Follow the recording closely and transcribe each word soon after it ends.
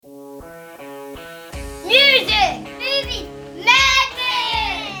Music, movies,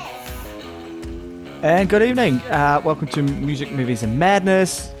 madness! And good evening. Welcome to Music, Movies and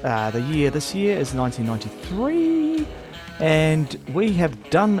Madness. This year is 1993. And we have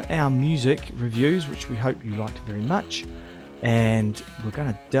done our music reviews, which we hope you liked very much. And we're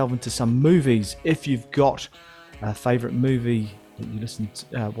going to delve into some movies. If you've got a favourite movie that you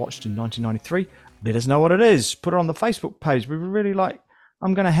watched in 1993, let us know what it is. Put it on the Facebook page. We really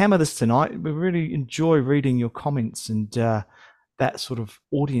I'm going to hammer this tonight. We really enjoy reading your comments and that sort of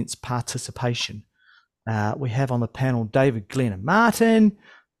audience participation. We have on the panel David, Glenn, and Martin.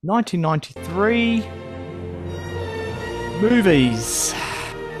 1993 movies.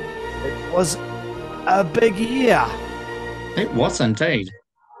 It was a big year. It was indeed.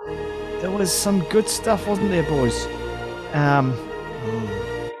 There was some good stuff, wasn't there, boys? I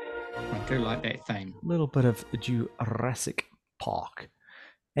do like that theme. A little bit of Jurassic Park.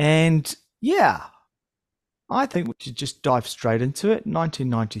 And yeah, I think we should just dive straight into it.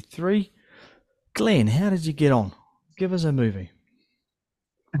 1993. Glenn, how did you get on? Give us a movie.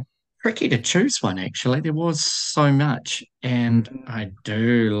 Tricky to choose one, actually. There was so much, and I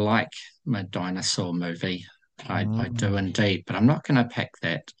do like my dinosaur movie. I do indeed, but I'm not going to pick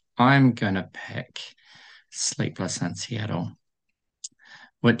that. I'm going to pick Sleepless in Seattle,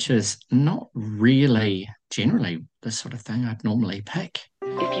 which is not really generally the sort of thing I'd normally pick.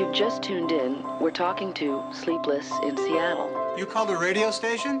 If you've just tuned in, we're talking to Sleepless in Seattle. You called the radio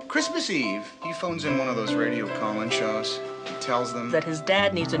station? Christmas Eve. He phones in one of those radio call-in shows. He tells them that his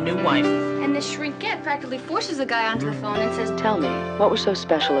dad needs a new wife. And the shrinkette practically forces the guy onto the phone and says, "Tell me, what was so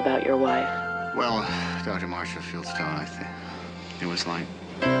special about your wife?" Well, Dr. Marshallfield's I think it was like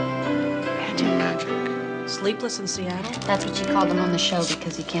magic. Sleepless in Seattle? That's what she called him on the show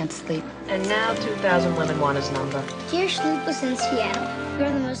because he can't sleep. And now 2,000 women want his number. Dear Sleepless in Seattle,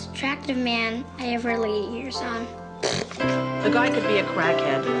 you're the most attractive man I ever laid ears on. The guy could be a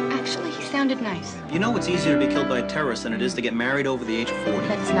crackhead. Actually, he sounded nice. You know it's easier to be killed by a terrorist than it is to get married over the age of 40.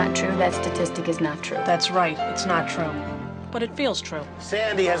 That's not true. That statistic is not true. That's right. It's not true. But it feels true.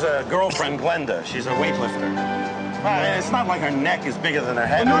 Sandy has a girlfriend, Glenda. She's a weightlifter. Well, it's not like her neck is bigger than her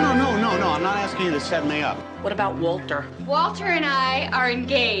head. No. I'm not asking you to set me up. What about Walter? Walter and I are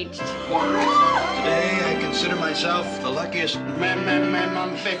engaged. Today, I consider myself the luckiest man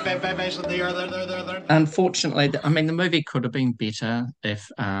on face of the earth. Unfortunately, I mean, the movie could have been better if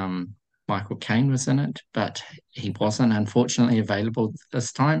Michael Caine was in it, but he wasn't, unfortunately, available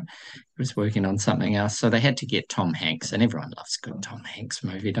this time. He was working on something else, so they had to get Tom Hanks, and everyone loves a good Tom Hanks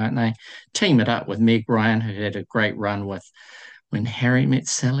movie, don't they? Team it up with Meg Ryan, who had a great run with When Harry Met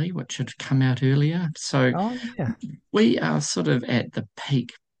Sally, which had come out earlier. So we are sort of at the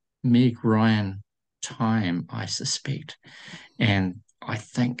peak Meg Ryan time, I suspect. And I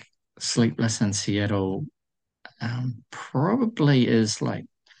think Sleepless in Seattle probably is like,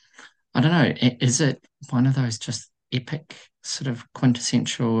 I don't know, is it one of those just epic sort of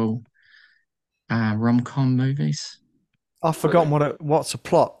quintessential rom-com movies? I've forgotten what's the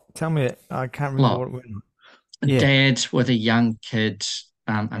plot. Tell me it. I can't remember what it was. A dad with a young kid.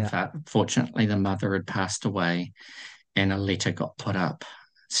 In fact, fortunately, the mother had passed away, and a letter got put up,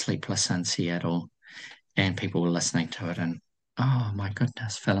 Sleepless in Seattle, and people were listening to it, and oh my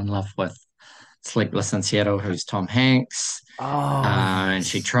goodness, fell in love with Sleepless in Seattle, who's Tom Hanks. And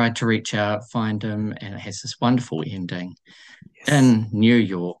she tried to reach out, find him, and it has this wonderful ending in New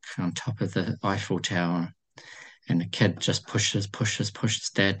York on top of the Eiffel Tower. And the kid just pushes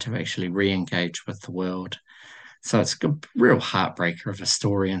dad to actually re-engage with the world. So it's a real heartbreaker of a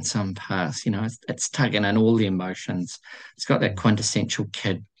story in some parts. You know, it's tugging in all the emotions. It's got that quintessential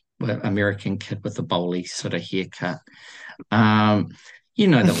American kid with the bowly sort of haircut. You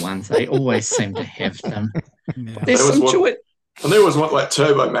know the ones, they always seem to have them. Yeah. There's some joy. And there was one like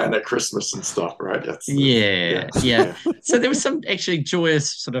Turbo Man at Christmas and stuff, right? Yeah. So there was some actually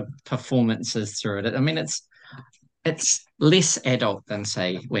joyous sort of performances through it. I mean, it's less adult than,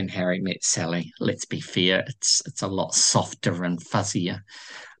 say, When Harry Met Sally. Let's be fair. It's a lot softer and fuzzier.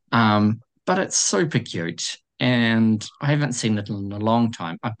 But it's super cute. And I haven't seen it in a long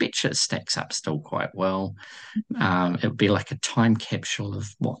time. I bet you it stacks up still quite well. It would be like a time capsule of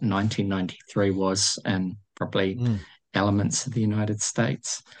what 1993 was and probably elements of the United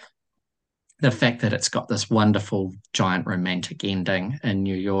States. The fact that it's got this wonderful giant romantic ending in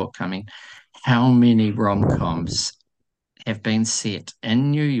New York. I mean, how many rom-coms have been set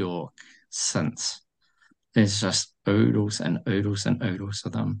in New York since? There's just oodles and oodles and oodles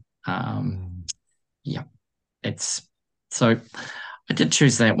of them. It's so I did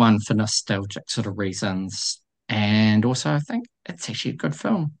choose that one for nostalgic sort of reasons, and also I think it's actually a good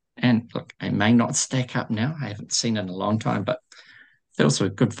film. And look, it may not stack up now. I haven't seen it in a long time, but feels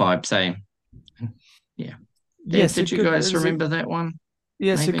with good vibes, eh? Yeah. Yes, Did you guys remember that one?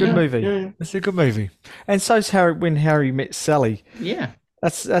 Yeah, it's Maybe, a good yeah. movie. Yeah. It's a good movie. And so's When Harry Met Sally. Yeah.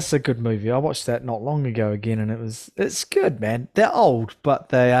 That's a good movie. I watched that not long ago again, and it's good, man. They're old, but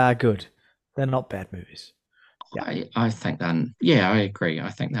they are good. They're not bad movies. Yeah. I think then. Yeah, I agree. I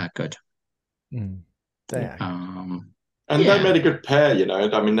think they're good. They are. And they made a good pair, you know.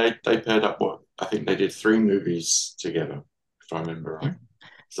 I mean, they paired up I think they did 3 movies together, if I remember right.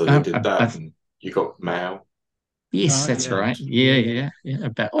 So they did that, and you got Mao. Yes, that's right. Yeah.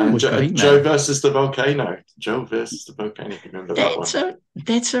 And Joe versus the volcano. Joe versus the volcano. If you remember that one?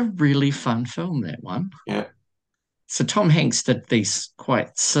 That's a really fun film. That one. Yeah. So Tom Hanks did these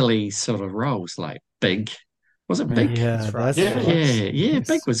quite silly sort of roles, like Big. Was it Big? Yeah, that's right.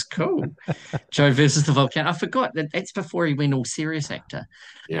 Big was cool. Joe versus the volcano. I forgot that's before he went all serious actor.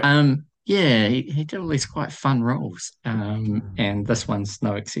 Yeah. He did all these quite fun roles. And this one's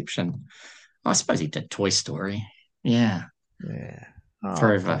no exception. I suppose he did Toy Story. Yeah. Oh,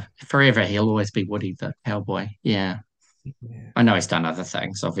 Forever he'll always be Woody the cowboy. Yeah. I know he's done other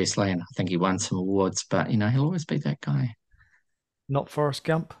things, obviously, and I think he won some awards, but he'll always be that guy. Not Forrest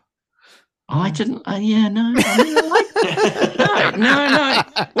Gump. I didn't. No. I mean, no.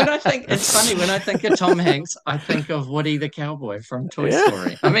 When I think it's funny when I think of Tom Hanks, I think of Woody the cowboy from Toy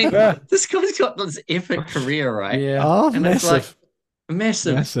Story. I mean, this guy's got this epic career, right? Yeah. Oh, and massive. It's like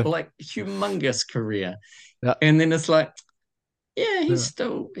massive, like humongous career. Yeah. And then it's like, he's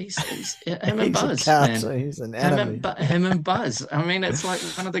him and Buzz, man. He's an enemy. Him and Buzz. I mean, it's like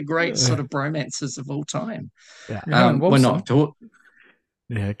one of the great sort of bromances of all time. Yeah. We're not taught.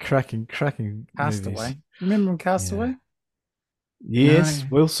 Yeah, cracking Castaway. movies. Remember Castaway? Yes,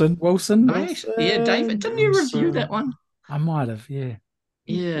 No. Wilson. Yeah, David, didn't you review that one? I might have, yeah.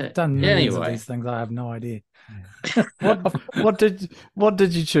 Yeah. I've done millions of these things. I have no idea. What did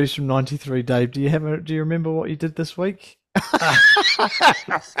you choose from 93, Dave? Do you remember what you did this week?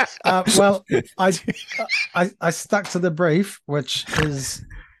 Well, I stuck to the brief, which is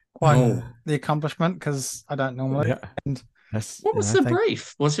quite the accomplishment because I don't normally. Yeah. And what was the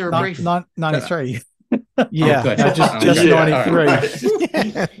brief? Was there a brief? 93. Yeah, just 93.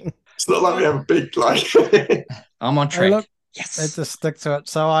 It's not like we have a big like. I'm on track. Look, yes, let's just stick to it.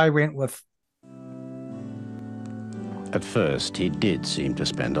 So I went with. At first, he did seem to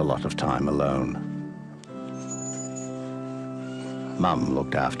spend a lot of time alone. Mum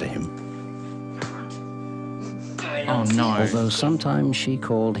looked after him. Oh no! Although sometimes she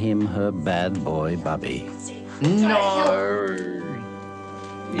called him her bad boy Bubby. No.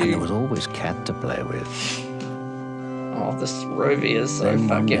 And there was always Cat to play with. Oh, this Rovi is so Then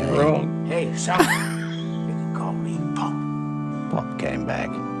one fucking day- wrong. Hey, son, you can call me Pop. Pop came back,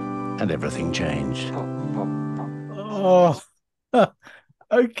 and everything changed. Oh,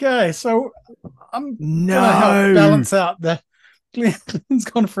 okay. So I'm No. gonna help balance out the. Glenn's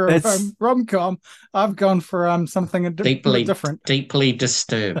gone for a rom-com. I've gone for something a bit different. Deeply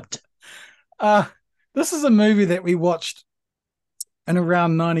disturbed. This is a movie that we watched in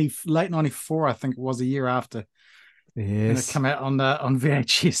around late 94, I think it was, a year after. And it came out on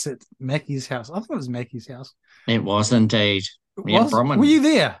VHS at Mackie's house. I think it was Mackie's house. It was indeed. Bronwyn. Were you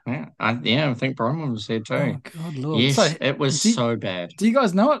there? Yeah, I think Bronwyn was there too. Oh, God, Lord. Yes, So, it was so bad. Do you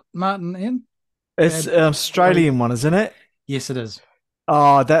guys know it, Martin and Ian? It's an Australian one, isn't it? Yes, it is.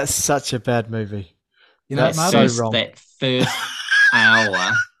 Oh, that's such a bad movie. You know, Martin? So wrong. That first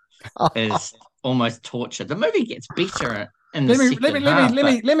hour is almost torture. The movie gets better in the second half.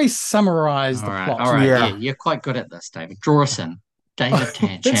 Let me summarize the plot. All right, yeah, you're quite good at this, David. Draw us in. David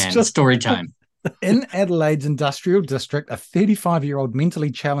Chan, story time. In Adelaide's industrial district, a 35-year-old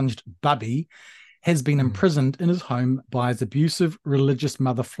mentally challenged Bubby has been imprisoned in his home by his abusive religious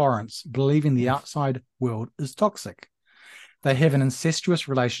mother, Florence, believing the outside world is toxic. They have an incestuous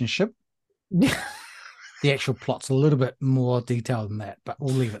relationship. The actual plot's a little bit more detailed than that, but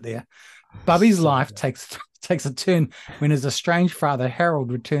we'll leave it there. Bubby's life takes a turn when his estranged father,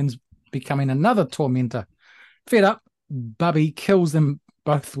 Harold, returns, becoming another tormentor. Fed up, Bubby kills them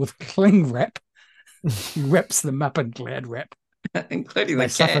both with cling wrap. He wraps them up in glad wrap. Including They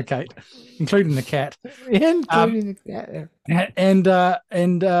the cat. suffocate, including the cat. Including the cat. And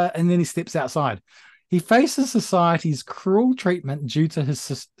then he steps outside. He faces society's cruel treatment due to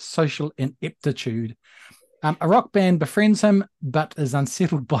his social ineptitude. A rock band befriends him, but is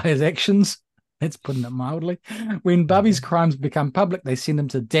unsettled by his actions. That's putting it mildly. When Bubby's crimes become public, they send him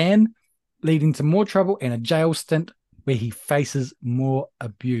to Dan, leading to more trouble and a jail stint where he faces more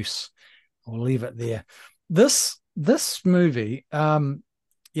abuse. I'll leave it there. This movie,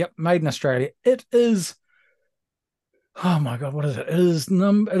 Yep, made in Australia. It is. Oh my God, what is it? It is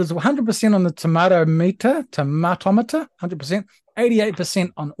 100% on the tomatometer, 100%,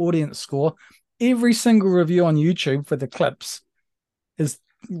 88% on audience score. Every single review on YouTube for the clips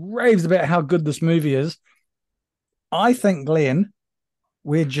raves about how good this movie is. I think, Glenn,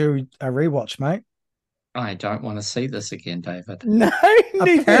 we're due a rewatch, mate. I don't want to see this again, David. No,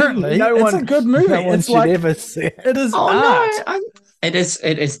 apparently it's a good movie. No one should ever see it. It is art. No, it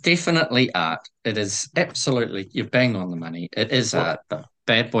is definitely art. It is absolutely, you're bang on the money. It is art, but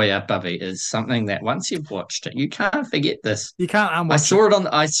Bad Boy Bubby is something that once you've watched it, you can't forget this. You can't unwatch I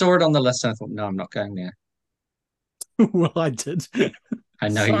saw it on the list and I thought, no, I'm not going there. Well, I did. I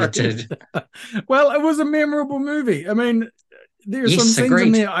know you did. Well, it was a memorable movie. I mean, there are some scenes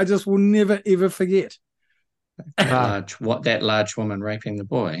in there I just will never ever forget. That large woman raping the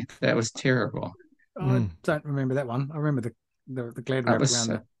boy. That was terrible. I don't remember that one. I remember the glad wrap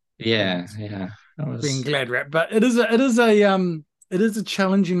around being glad wrap. But it is a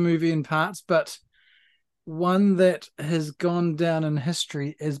challenging movie in parts, but one that has gone down in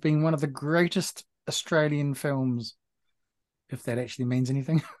history as being one of the greatest Australian films, if that actually means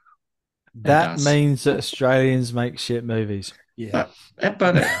anything. That means that Australians make shit movies. Yeah,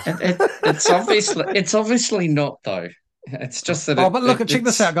 but it's obviously not though. It's just that. But look, check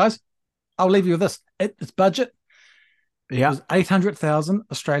this out, guys. I'll leave you with this. Its budget, it was 800,000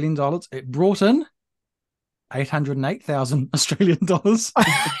 Australian dollars. It brought in 808,000 Australian dollars.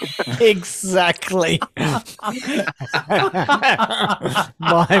 Exactly.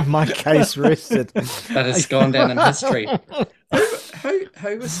 my case rested. That has gone down in history.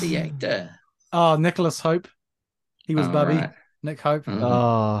 Who was the actor? Oh, Nicholas Hope. He was Bubby. Right. Nick Hope. Mm-hmm.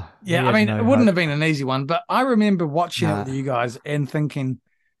 Oh, yeah. I mean, it wouldn't have been an easy one, but I remember watching it with you guys and thinking,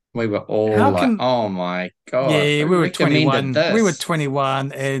 we were all oh my God. Yeah, we were 21. We were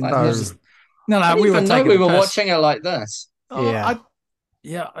 21 and we were watching it like this. It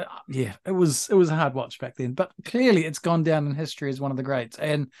was a hard watch back then, but clearly it's gone down in history as one of the greats,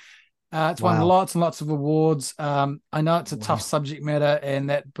 and it's won lots and lots of awards. I know it's a tough subject matter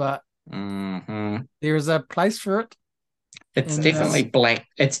and that, but there is a place for it. It's definitely black.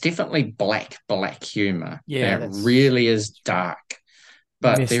 It's definitely black humor. Yeah, it really is dark.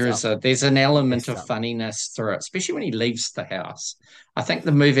 But there's an element of funniness through it, especially when he leaves the house. I think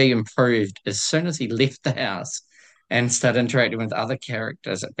the movie improved as soon as he left the house and started interacting with other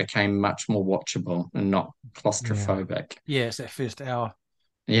characters. It became much more watchable and not claustrophobic. Yeah, it's that first hour.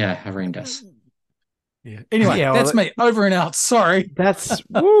 Yeah, horrendous. Yeah. Anyway, that's me. Over and out. Sorry. That's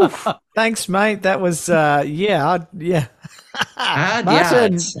thanks, mate. That was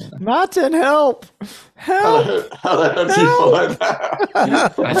Martin, help! How the hell did you follow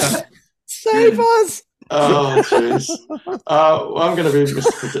that? Save us! Oh, jeez. I'm going to be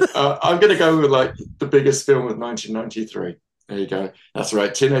I'm going to go with like the biggest film of 1993. There you go. That's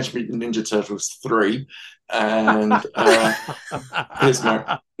right. Teenage Mutant Ninja Turtles 3. And here's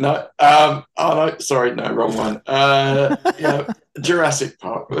my wrong one. Jurassic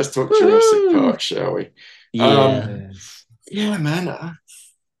Park. Let's talk Jurassic Park, shall we? Yeah, man.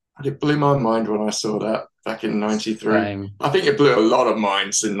 It blew my mind when I saw that back in 93. I think it blew a lot of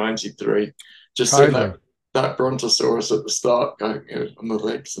minds in 93. Just seeing that Brontosaurus at the start going on the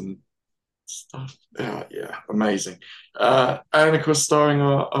legs and stuff. Yeah, amazing. And of course, starring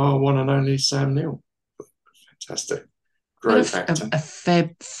our one and only Sam Neill. Fantastic. Great acting. A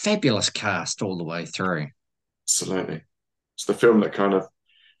fabulous cast all the way through. Absolutely. It's the film that kind of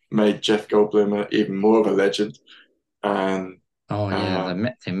made Jeff Goldblum even more of a legend. And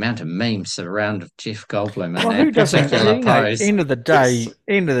the amount of memes around Jeff Goldblum and who doesn't? Pose. End of the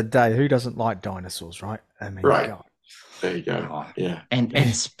day, who doesn't like dinosaurs, right? I mean, right. God. There you go. Yeah, and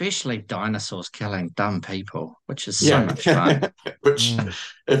especially dinosaurs killing dumb people, which is so much fun. If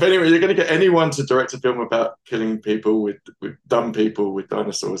anyway, you're going to get anyone to direct a film about killing people with dumb people with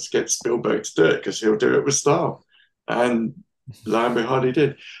dinosaurs, get Spielberg to do it because he'll do it with style. And lo and behold, he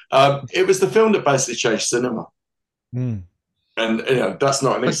did. It was the film that basically changed cinema. Mm. And that's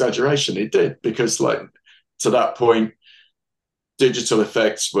not an exaggeration. It did, because like to that point, digital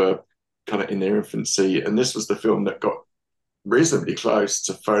effects were kind of in their infancy, and this was the film that got reasonably close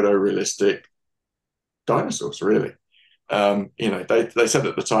to photorealistic dinosaurs. Really, they said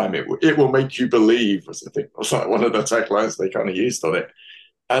at the time it will make you believe, was I think was like one of the taglines they kind of used on it,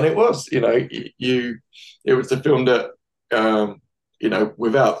 and it was. It was the film that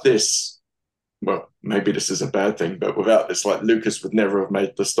without this. Well, maybe this is a bad thing, but without this, like Lucas would never have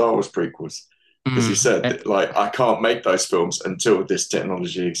made the Star Wars prequels, because he said, I can't make those films until this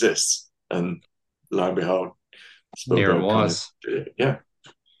technology exists. And lo and behold, there it was. Yeah.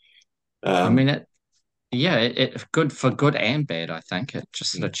 I mean, it good for good and bad. I think it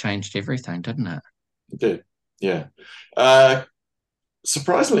just sort of changed everything, didn't it? It did, yeah.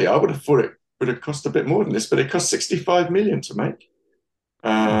 Surprisingly, I would have thought it would have cost a bit more than this, but it cost 65 million to make.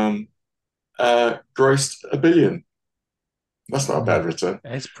 Grossed $1 billion. That's not a bad return.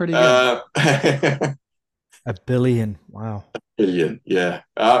 That's pretty good. $1 billion. Wow. $1 billion, yeah.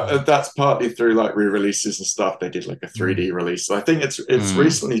 That's partly through like re-releases and stuff. They did like a 3D release. I think it's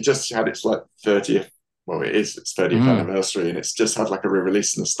recently just had its like 30th. Well, its 30th anniversary, and it's just had like a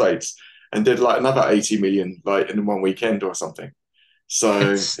re-release in the States, and did like another 80 million like in one weekend or something.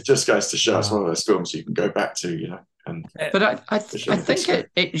 So it just goes to show it's one of those films you can go back to, you know. But I think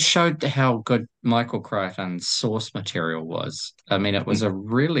it showed how good Michael Crichton's source material was. I mean, it was a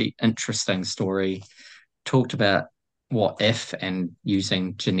really interesting story. Talked about what if and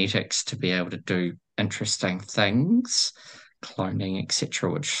using genetics to be able to do interesting things, cloning,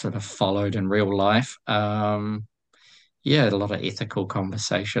 etc., which sort of followed in real life. A lot of ethical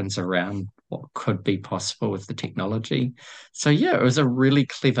conversations around what could be possible with the technology. So yeah, it was a really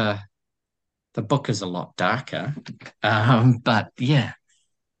clever. The book is a lot darker, but yeah,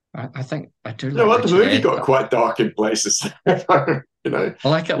 I think I do. No, the movie got quite dark in places. You know, I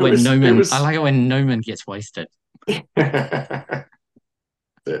like it when Newman. I like it when Newman gets wasted. Yeah,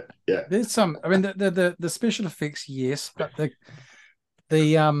 there's some. I mean, the special effects, yes, but the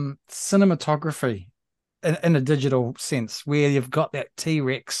cinematography in a digital sense, where you've got that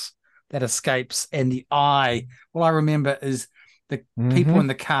T-Rex that escapes and the eye. All I remember is the people in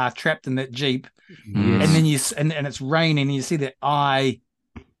the car trapped in that Jeep, and then and it's raining, and you see the eye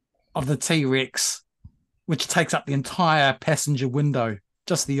of the T-Rex, which takes up the entire passenger window,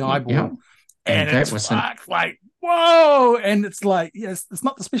 just the eyeball, and it's like whoa, and it's like it's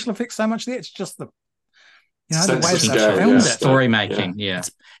not the special effects so much there; it's just the the way they filmed it, story making,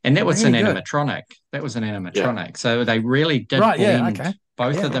 and that was an animatronic. That was an animatronic, so they really did blend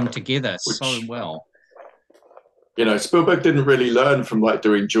both of them together so well. You know, Spielberg didn't really learn from like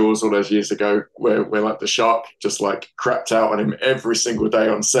doing Jaws all those years ago, where like the shark just like crapped out on him every single day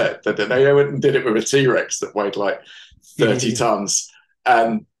on set. That they went and did it with a T-Rex that weighed like 30 tons.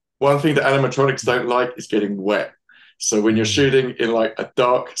 And one thing that animatronics don't like is getting wet. So when you're shooting in like a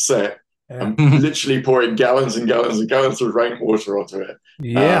dark set, I'm literally pouring gallons and gallons and gallons of rainwater onto it.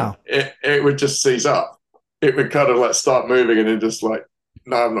 It would just seize up. It would kind of like start moving, and then just like,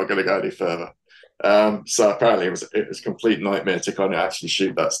 no, I'm not going to go any further. So apparently it was a complete nightmare to kind of actually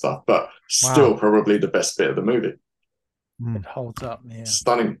shoot that stuff, but still probably the best bit of the movie. It holds up,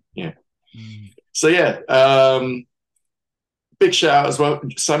 stunning, So big shout out as well,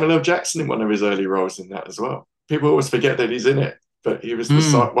 Samuel L. Jackson in one of his early roles in that as well. People always forget that he's in it, but he was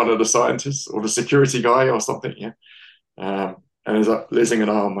one of the scientists or the security guy or something, and he's like losing an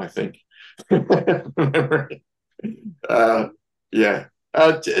arm, I think.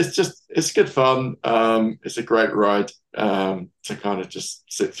 It's good fun. It's a great ride to kind of just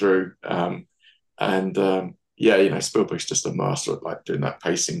sit through. Spielberg's just a master at like doing that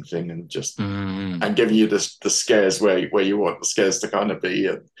pacing thing and just and giving you the scares where you want the scares to kind of be.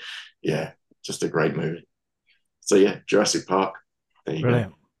 And just a great movie. So Jurassic Park. There you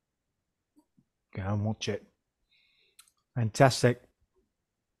go. Go and watch it. Fantastic.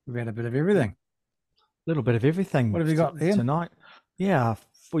 We've had a bit of everything. A little bit of everything. What have you got here tonight? Yeah,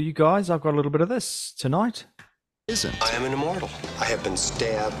 for you guys, I've got a little bit of this tonight. I am an immortal. I have been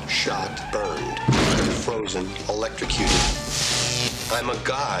stabbed, shot, burned, frozen, electrocuted. I'm a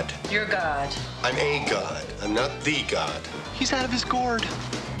god. You're God. I'm a god. I'm not the god. He's out of his gourd.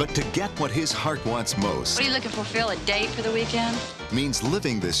 But to get what his heart wants most. What are you looking for, Phil? A date for the weekend? Means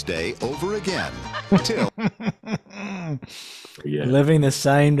living this day over again. Till. Living the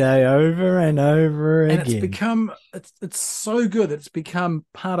same day over and over again. And it's become, it's so good. It's become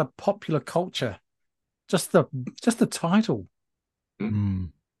part of popular culture. Just the title.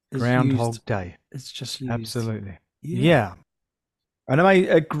 Groundhog Day. It's just used. Absolutely. Yeah. And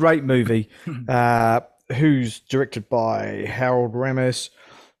a great movie who's directed by Harold Ramis,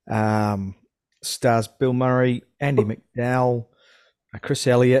 stars Bill Murray, Andy McDowell, Chris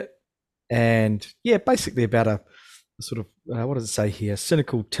Elliott, and basically about a sort of, what does it say here?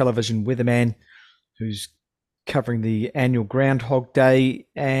 Cynical television weatherman who's covering the annual Groundhog Day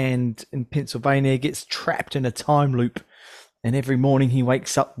and in Pennsylvania gets trapped in a time loop. And every morning he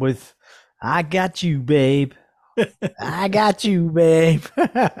wakes up with, "I got you, babe. I got you, babe."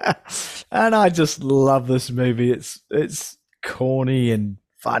 And I just love this movie. It's corny and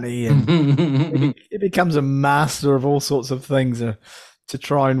funny, and it becomes a master of all sorts of things to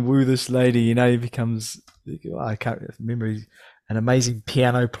try and woo this lady. He becomes, I can't remember, he's an amazing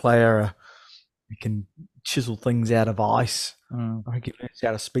piano player, He can chisel things out of ice. Mm. I think he learns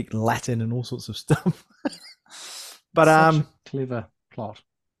how to speak Latin and all sorts of stuff. But Such a clever plot.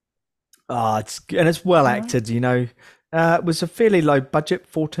 it's well acted, you know. It was a fairly low budget,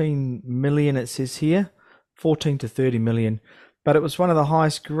 14 million it says here, 14 to 30 million, but it was one of the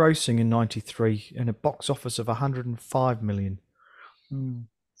highest grossing in 93 and a box office of 105 million. Mm.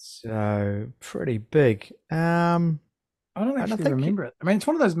 So pretty big. I don't actually remember it. I mean, it's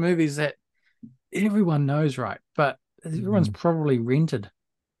one of those movies that everyone knows, right? But everyone's probably rented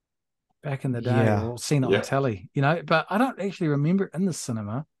back in the day or seen it on telly, you know. But I don't actually remember it in the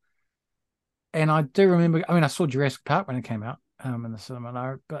cinema. And I do remember, I mean, I saw Jurassic Park when it came out in the cinema,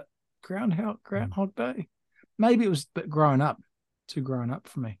 no, but Groundhog Day, maybe it was a bit too grown up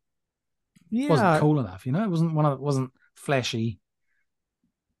for me. Yeah, it wasn't cool enough, you know. It wasn't flashy.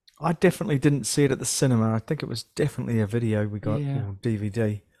 I definitely didn't see it at the cinema. I think it was definitely a video we got or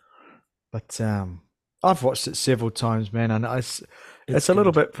DVD. But I've watched it several times, man, and it's a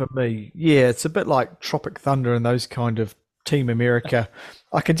little bit for me. Yeah, it's a bit like Tropic Thunder and those kind of Team America.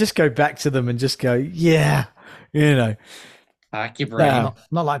 I can just go back to them and just go, yeah, you know. Park your brain.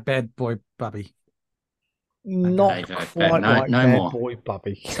 Not like Bad Boy Bubby. Not David, quite like no Bad more. Boy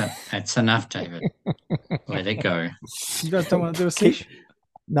Bubby. That's enough, David. Let it go. You guys don't want to do a sesh?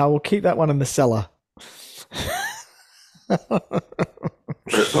 No, we'll keep that one in the cellar.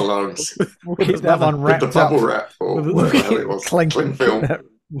 It belongs. We'll keep that one wrapped with the bubble up. wrap or whatever it was. Cling film.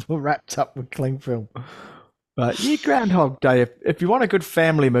 Wrapped up with cling film. But yeah, Groundhog Day. If you want a good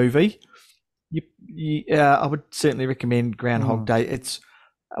family movie, I would certainly recommend Groundhog Day. It's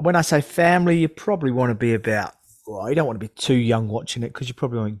when I say family, you probably want to be about. Well, you don't want to be too young watching it because you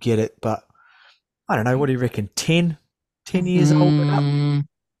probably won't get it. But I don't know. What do you reckon? 10 years old and up?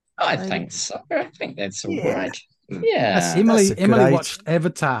 I think so. I think that's all right. Yeah. Emily watched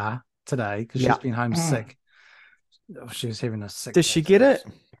Avatar today because she's been home sick. She was having a sick. Did she get it?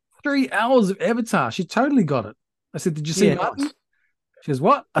 3 hours of Avatar. She totally got it. I said, "Did you see Martin?" She goes,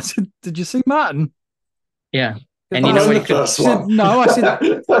 "What?" I said, "Did you see Martin?" Yeah. And you know what? She said, "No." I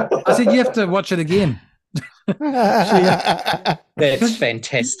said, "You have to watch it again." That's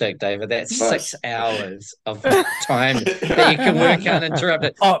fantastic, David. That's 6 hours of time that you can work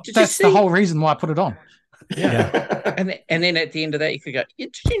uninterrupted. Oh, that's the whole reason why I put it on. Yeah. And then at the end of that, you could go,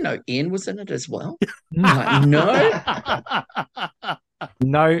 did you know Ian was in it as well? Like, no.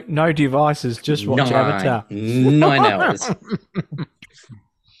 No devices, just watch Avatar. 9 hours.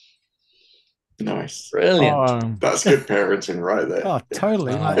 Nice. Brilliant. That's good parenting right there. Oh,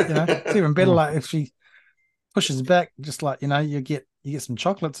 totally. Like, you know, it's even better like if she pushes back, just like, you know, you get some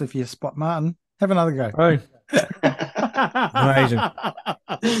chocolates if you spot Martin. Have another go. Oh. Amazing.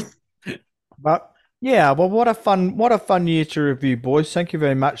 But yeah, well, what a fun year to review, boys. Thank you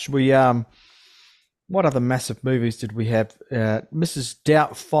very much. We what other massive movies did we have? Mrs.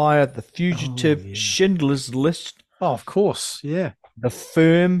 Doubtfire, The Fugitive, Schindler's List. Oh, of course, yeah. The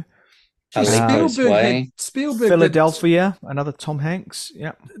Firm. Spielberg. Philadelphia, another Tom Hanks.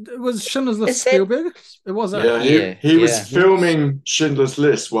 Yeah. Was Schindler's List Spielberg? It was. He was filming Schindler's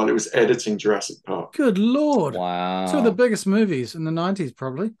List while he was editing Jurassic Park. Good Lord. Wow. Two of the biggest movies in the 90s,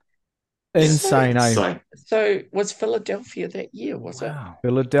 probably. Insane, eh? So was Philadelphia that year, was it?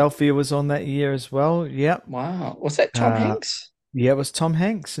 Philadelphia was on that year as well. Yep. Wow. Was that Tom Hanks? Yeah, it was Tom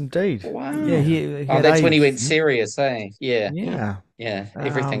Hanks, indeed. Wow. Yeah, he that's AIDS. when he went serious, eh? Yeah. Yeah. Yeah.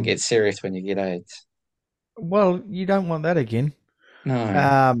 Everything gets serious when you get AIDS. Well, you don't want that again. No.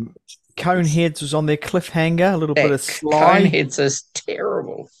 Coneheads was on their cliffhanger, a little bit of Sly. Coneheads is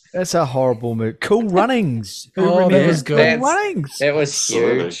terrible. That's a horrible movie. Cool Runnings. That was good. Cool Runnings. That was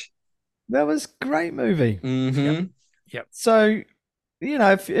huge. That was a great movie. Mm-hmm. Yep. So, you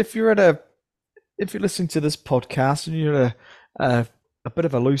know, if you're listening to this podcast and you're at a bit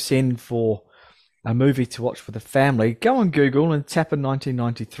of a loose end for a movie to watch with the family, go on Google and tap in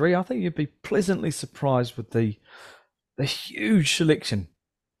 1993. I think you'd be pleasantly surprised with the huge selection.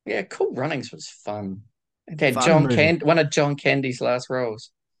 Yeah, Cool Runnings was fun. It had one of John Candy's last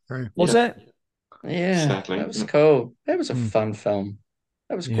roles. Was that? Yeah, Exactly. that was cool. That was a fun film.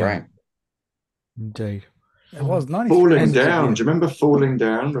 That was great. Indeed. It was 93. Falling Down. Do you remember Falling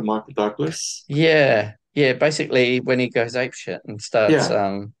Down with Michael Douglas? Yeah. Yeah, basically when he goes apeshit and starts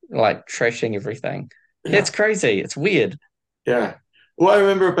like trashing everything. Yeah. It's crazy. It's weird. Yeah. What I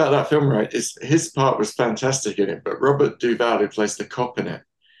remember about that film, right, is his part was fantastic in it, but Robert Duvall, who plays the cop in it,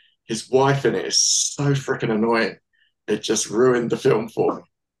 his wife in it is so freaking annoying. It just ruined the film for me.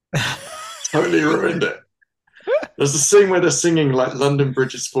 Totally ruined it. There's a scene where they're singing like London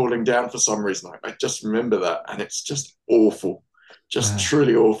Bridge is falling down for some reason. I just remember that, and it's just awful. just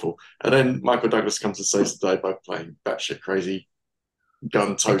truly awful. And then Michael Douglas comes and saves the day by playing batshit crazy,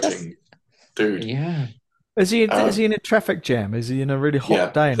 gun-toting dude. Yeah. Is he in a traffic jam? Is he in a really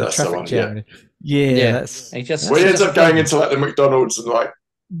hot day in a traffic jam? Yeah, that's. He just. Well, he ends up going into like the McDonald's and like.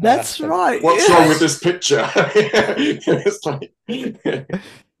 That's right. What's wrong with this picture? It's like,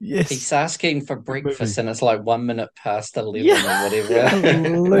 yes. He's asking for breakfast, and it's like 1 minute past 11 or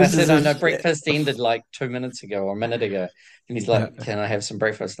whatever. I said, "Oh no, breakfast ended like 2 minutes ago or a minute ago," and he's like, "Can I have some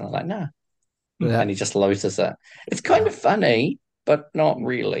breakfast?" And I'm like, "No," and he just loses it. It's kind of funny, but not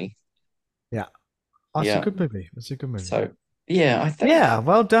really. Yeah, it's a good movie. It's a good movie. So yeah, I think. Yeah,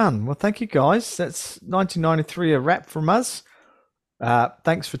 well done. Well, thank you guys. That's 1993, a wrap from us.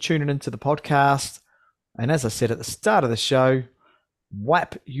 Thanks for tuning into the podcast. And as I said at the start of the show,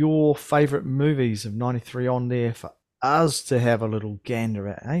 whap your favourite movies of 93 on there for us to have a little gander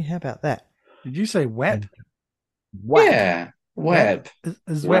at. Hey, how about that? Did you say whap? Whap. Yeah, whap.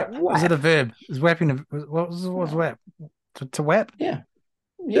 Is whap. Is it a verb? Is whapping what's whap? To whap? Yeah.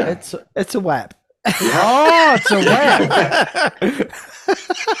 It's a whap. Oh, it's a whap.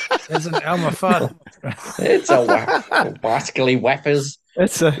 It's an Elmer Fudd. It's a whap. Rascally whappers.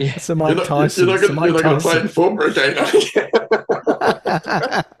 It's a Mike Tyson. You're not going to play Informer again.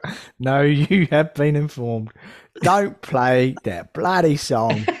 No, you have been informed. Don't play that bloody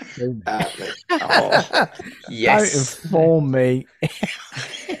song. Yes. Don't inform me.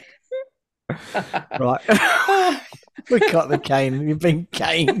 Right. We got the cane. You've been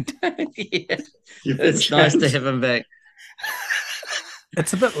caned. Yeah. It's nice to have him back.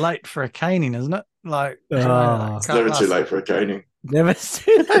 It's a bit late for a caning, isn't it? Like, it's never too late for a caning. Never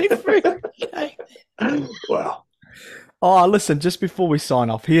too late for a caning. Wow. Oh, listen, just before we sign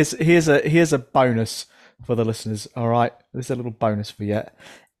off, here's a bonus for the listeners. All right, there's a little bonus for you.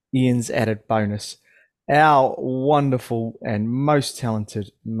 Ian's added bonus. Our wonderful and most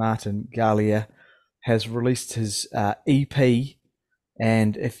talented Martin Gallia has released his EP,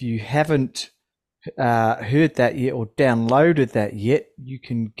 and if you haven't heard that yet or downloaded that yet, you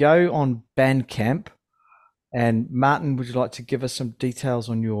can go on Bandcamp. And Martin, would you like to give us some details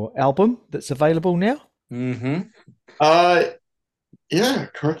on your album that's available now? Mm-hmm. Yeah,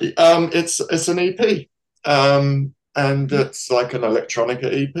 correctly. It's an EP, and it's like an electronica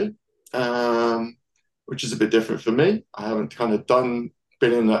EP, which is a bit different for me. I haven't kind of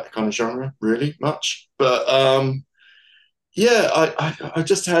been in that kind of genre really much, but I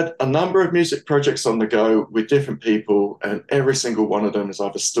just had a number of music projects on the go with different people, and every single one of them has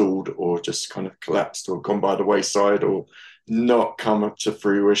either stalled or just kind of collapsed or gone by the wayside or not come up to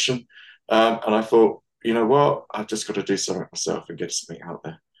fruition. And I thought, you know what, I've just got to do something myself and get something out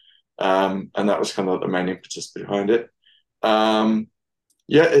there. And that was kind of the main impetus behind it.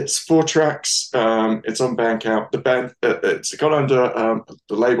 It's 4 tracks. It's on Bandcamp. The band, it's got under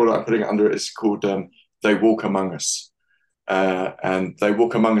the label that I'm putting it under is called They Walk Among Us. And They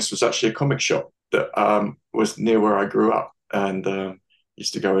Walk Among Us was actually a comic shop that was near where I grew up and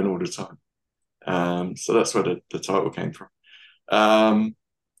used to go in all the time. So that's where the title came from.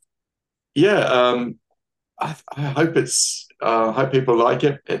 I hope I hope people like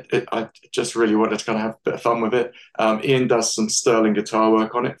it. I just really wanted to kind of have a bit of fun with it. Ian does some sterling guitar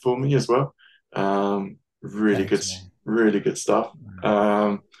work on it for me as well. Really good stuff.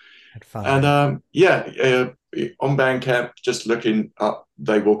 On Bandcamp, just looking up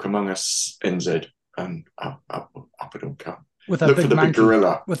They Walk Among Us NZ, and up it'll come. Look for the big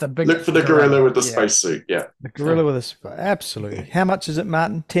gorilla. Look for the gorilla with the spacesuit. Yeah, the gorilla with the absolutely. How much is it,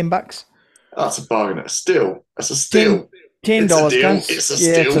 Martin? $10? That's a bargain. That's a steal. $10. It's a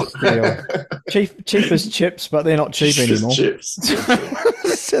steal. Cheap as chips, but they're not cheap anymore. Chips.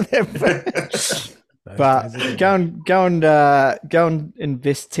 But go and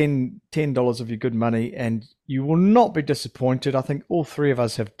invest $10 of your good money, and you will not be disappointed. I think all 3 of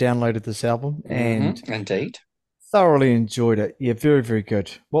us have downloaded this album and indeed thoroughly enjoyed it. Yeah, very, very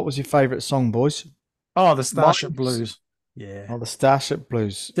good. What was your favourite song, boys? Oh, the Starship Blues. Yeah. Oh, the Starship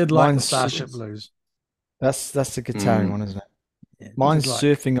Blues. Did like the Starship Blues. That's the guitaring one, isn't it? Yeah, mine's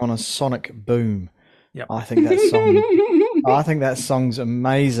Surfing on a Sonic Boom. Yep. I think that song's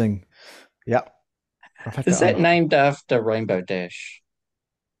amazing. Yep. Is that named after Rainbow Dash?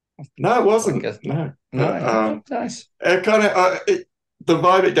 No, it wasn't. No. Nice. It kind of the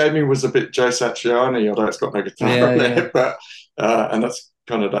vibe it gave me was a bit Joe Satriani, although it's got no guitar on it. But and that's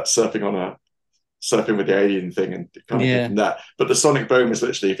kind of that surfing with the alien thing, and kind of from that. But the Sonic Boom is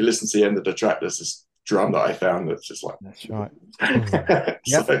literally, if you listen to the end of the track, there's this drum that I found that's just like. That's right.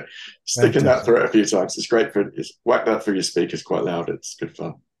 So sticking that through it a few times, it's great whack that through your speakers quite loud. It's good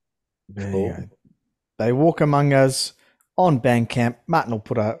fun. There you go. They Walk Among Us on Bandcamp. Martin will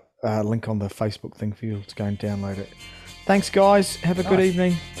put a link on the Facebook thing for you to go and download it. Thanks, guys. Have a good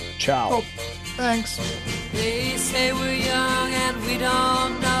evening. Ciao. Oh, thanks. They say we're young and we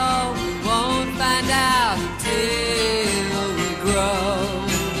don't know. We won't find out until we grow.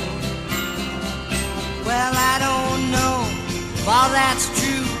 Well, I don't know if all that's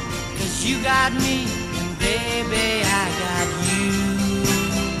true, 'cause you got me and baby I got you.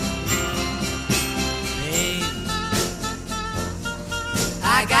 Babe,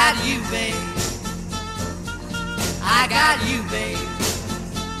 I got you, babe. I got you, babe.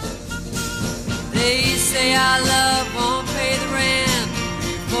 They say our love won't pay the rent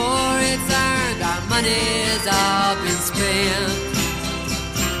before it's earned. Our money's all been spent.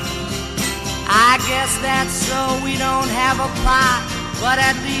 I guess that's so we don't have a plot, but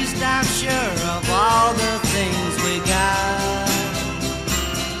at least I'm sure of all the things we got.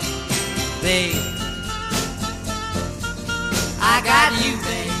 Babe, I got you,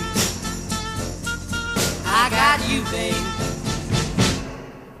 babe. I got you, babe.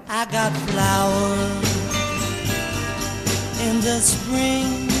 I got flowers in the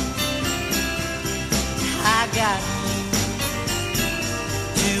spring. I got you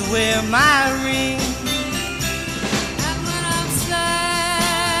to wear my ring.